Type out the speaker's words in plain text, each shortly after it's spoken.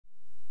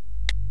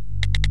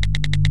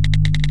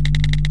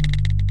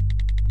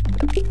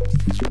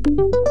Audio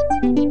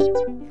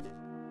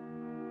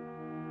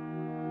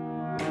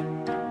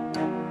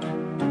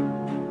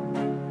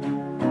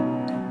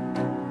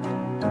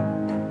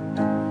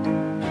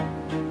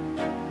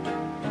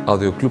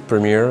Club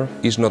Premiere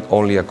is not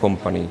only a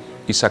company,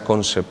 it's a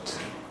concept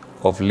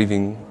of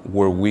living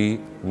where we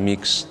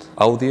mixed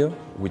audio,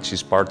 which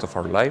is part of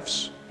our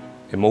lives,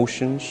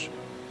 emotions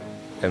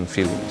and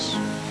feelings.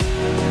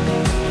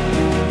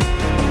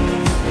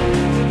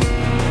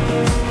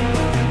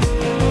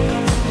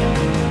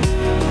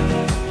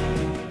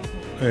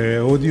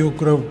 Audio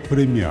Club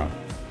Premiere、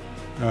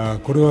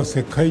これは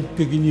世界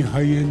的に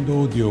ハイエン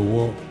ドオーディオ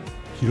を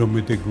広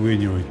めていく上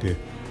において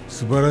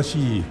素晴ら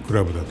しいク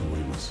ラブだと思い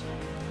ます。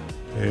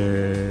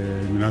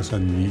皆さ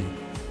んに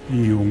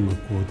いい音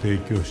楽を提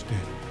供して、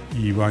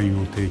いいワイ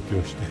ンを提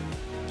供して、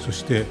そ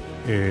して、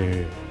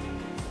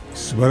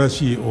素晴ら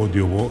しいオーデ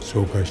ィオを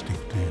紹介してい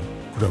くという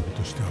クラブ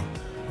としては、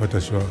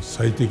私は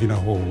最適な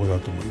方法だ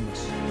と思いま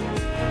す。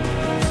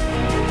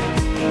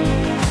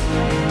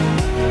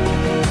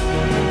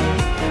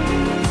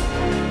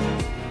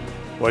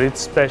What is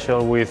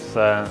special with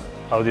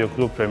Audio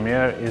Club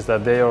Premiere is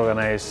that they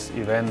organize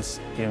events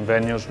in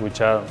venues which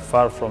are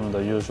far from the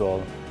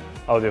usual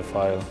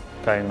audiophile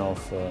kind of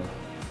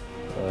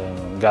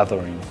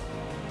gathering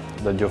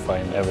that you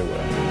find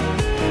everywhere.